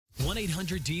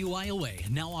1-800-DUI-OA,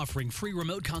 now offering free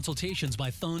remote consultations by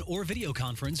phone or video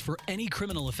conference for any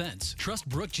criminal offense. Trust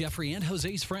Brooke, Jeffrey, and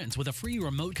Jose's friends with a free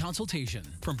remote consultation.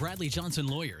 From Bradley Johnson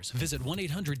Lawyers, visit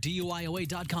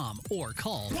 1-800-DUIOA.com or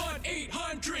call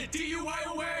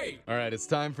 1-800-DUI-OA. All right, it's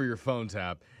time for your phone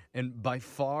tap. And by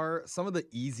far, some of the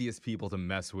easiest people to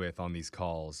mess with on these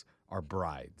calls are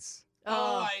brides.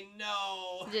 Oh, I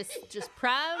know. Just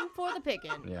prime for the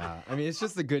picking. Yeah, I mean, it's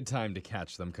just a good time to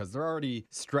catch them because they're already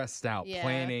stressed out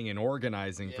planning and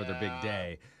organizing for their big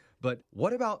day. But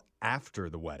what about after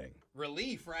the wedding?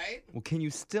 Relief, right? Well, can you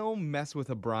still mess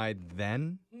with a bride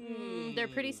then? They're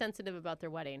pretty sensitive about their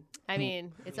wedding. I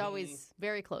mean, it's always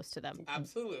very close to them.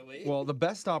 Absolutely. Well, the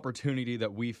best opportunity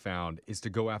that we found is to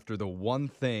go after the one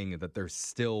thing that they're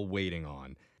still waiting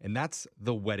on, and that's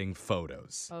the wedding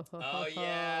photos. Oh,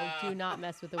 yeah. Do not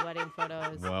mess with the wedding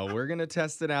photos. Well, we're going to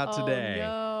test it out today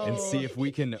and see if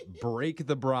we can break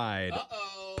the bride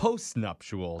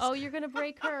post-nuptials. Oh, you're going to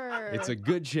break her. It's a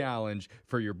good challenge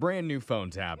for your brand new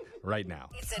phone tap right now.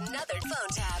 It's another phone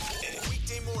tap.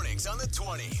 Weekday mornings on the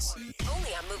 20s.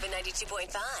 Only on Moving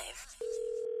 92.5.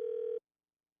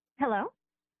 Hello?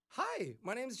 Hi,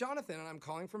 my name is Jonathan, and I'm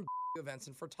calling from Events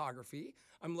and Photography.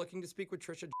 I'm looking to speak with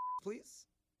Trisha, please.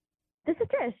 This is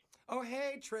Trish. Oh,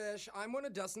 hey, Trish. I'm one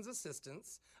of Dustin's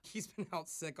assistants. He's been out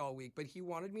sick all week, but he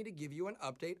wanted me to give you an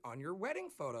update on your wedding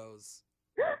photos.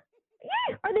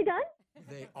 Yeah, are they done?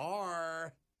 They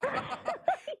are. Yes.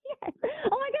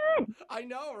 Oh my God. I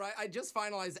know, right? I just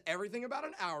finalized everything about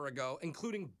an hour ago,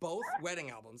 including both wedding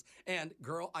albums. And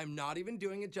girl, I'm not even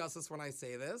doing it justice when I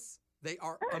say this. They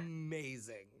are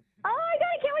amazing. Oh my God,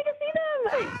 I can't wait to see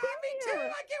them. Me too. I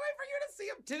can't wait for you to see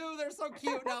them too. They're so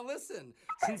cute. Now listen,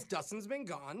 since Dustin's been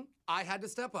gone, I had to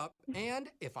step up. And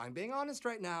if I'm being honest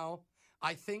right now,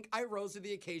 I think I rose to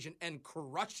the occasion and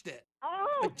crushed it.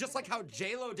 Oh, Just like how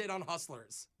J-Lo did on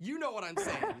Hustlers. You know what I'm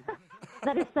saying.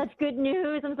 that is such good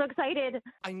news. I'm so excited.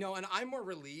 I know, and I'm more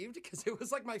relieved because it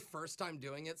was like my first time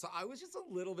doing it, so I was just a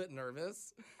little bit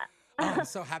nervous. I'm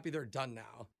so happy they're done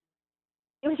now.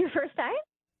 It was your first time?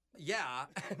 Yeah,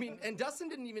 I mean, and Dustin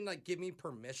didn't even like give me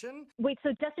permission. Wait,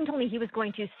 so Dustin told me he was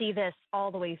going to see this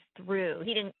all the way through.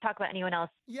 He didn't talk about anyone else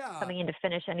coming in to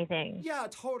finish anything. Yeah,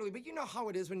 totally. But you know how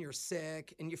it is when you're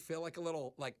sick and you feel like a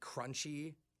little like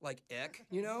crunchy, like ick,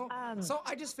 you know? So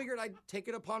I just figured I'd take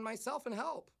it upon myself and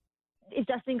help. Is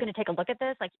Dustin going to take a look at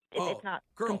this? Like, it's not.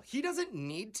 Girl, he doesn't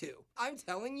need to. I'm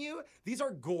telling you, these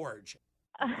are gorge.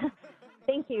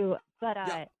 Thank you. But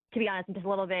to be honest, I'm just a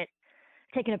little bit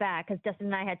taken aback because Dustin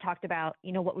and I had talked about,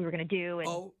 what we were going to do. And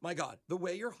oh my God, the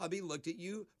way your hubby looked at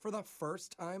you for the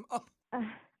first time. Oh,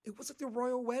 it was like the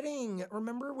royal wedding.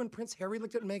 Remember when Prince Harry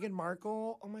looked at Meghan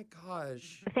Markle? Oh my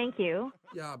gosh. Thank you.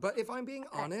 Yeah, but if I'm being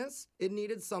honest, it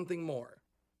needed something more.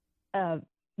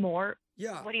 More?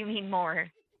 Yeah. What do you mean more?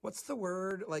 What's the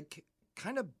word? Like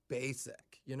kind of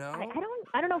basic, you know?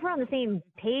 I don't know if we're on the same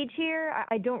page here.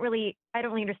 I don't really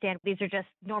understand. These are just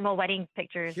normal wedding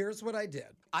pictures. Here's what I did.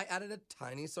 I added a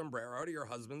tiny sombrero to your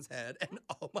husband's head, and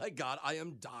oh my God, I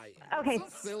am dying. Okay.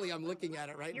 It's so silly. I'm looking at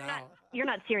it right now. You're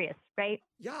not serious, right?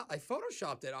 Yeah, I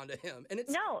photoshopped it onto him, and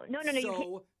it's No.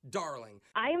 so darling.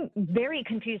 I'm very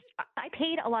confused. I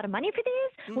paid a lot of money for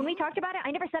these. When we talked about it,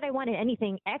 I never said I wanted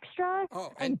anything extra.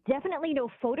 Oh, and definitely no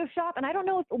Photoshop. And I don't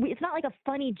know if it's not like a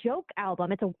funny joke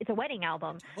album. It's a wedding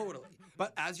album. Totally.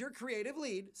 But as your creative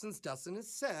lead, since Dustin is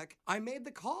sick, I made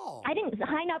the call. I didn't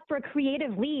sign up for a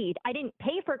creative lead. I didn't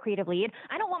pay for a creative lead.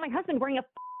 I don't want my husband wearing a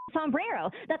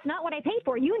sombrero. That's not what I paid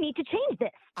for. You need to change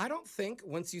this. I don't think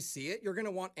once you see it, you're going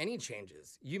to want any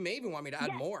changes. You may even want me to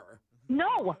add more.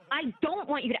 No, I don't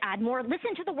want you to add more.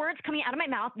 Listen to the words coming out of my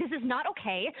mouth. This is not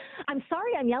okay. I'm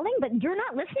sorry I'm yelling, but you're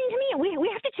not listening to me, and we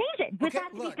have to change it. This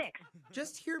has to be fixed.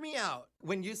 Just hear me out.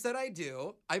 When you said I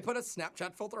do, I put a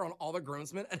Snapchat filter on all the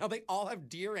groomsmen, and now they all have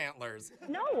deer antlers.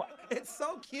 No. It's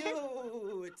so cute.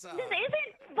 This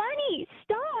isn't funny.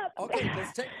 Stop. Okay,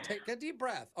 just take a deep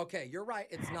breath. Okay, you're right.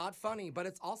 It's not funny, but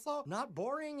it's also not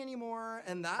boring anymore.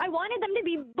 And that I wanted them to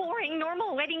be boring,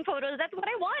 normal wedding photos. That's what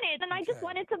I wanted. And I just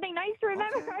wanted something nice to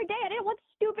remember for our day. I didn't want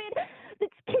stupid that's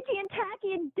kitschy and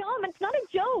tacky and dumb. It's not a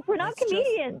joke. We're not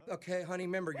comedians. Okay, honey,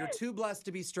 remember, you're too blessed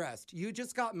to be stressed. You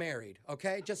just got married,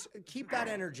 okay? Just keep that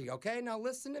energy, okay? Now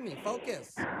listen to me.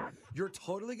 Focus. You're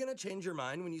totally going to change your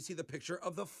mind when you see the picture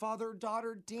of the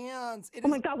father-daughter dance. Oh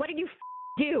my God, what did you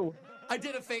do? I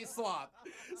did a face swap.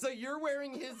 So you're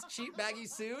wearing his cheap baggy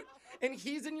suit, and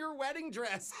he's in your wedding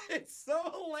dress. It's so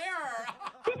hilarious.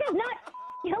 This is not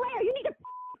hilarious. You need to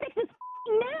fix this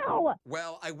now.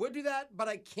 Well, I would do that, but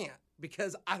I can't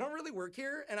because I don't really work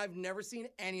here, and I've never seen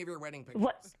any of your wedding pictures.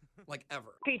 What? like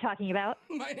ever. What are you talking about?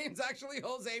 My name's actually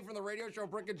Jose from the radio show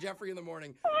Brooke and Jeffrey in the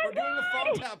Morning. We're doing a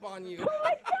phone tap on you. Oh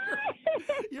my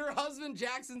God! Your husband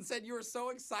Jackson said you were so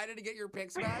excited to get your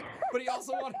pics back, but he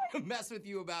also wanted to mess with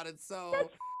you about it, so... Stop!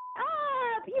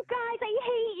 You guys, I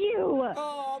hate you!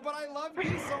 Oh, but I love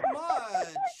you so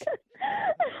much!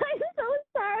 I'm so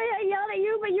sorry I yelled at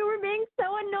you, but you were being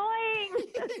so annoying!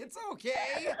 It's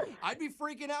okay. I'd be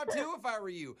freaking out too if I were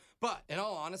you. But in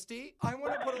all honesty, I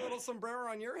want to put a little sombrero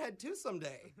on your head too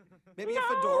someday. Maybe a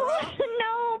fedora?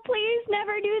 No, please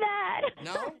never do that!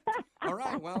 No? All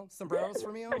right, well, sombreros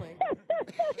for me only.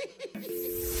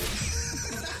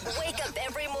 Wake up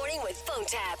every morning with phone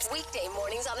taps. Weekday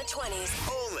mornings on the 20s.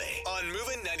 Only on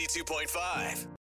Moving 92.5.